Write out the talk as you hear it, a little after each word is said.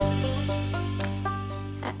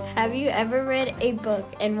Have you ever read a book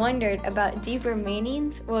and wondered about deeper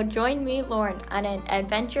meanings? Well, join me, Lauren, on an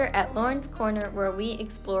adventure at Lauren's Corner where we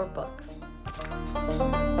explore books.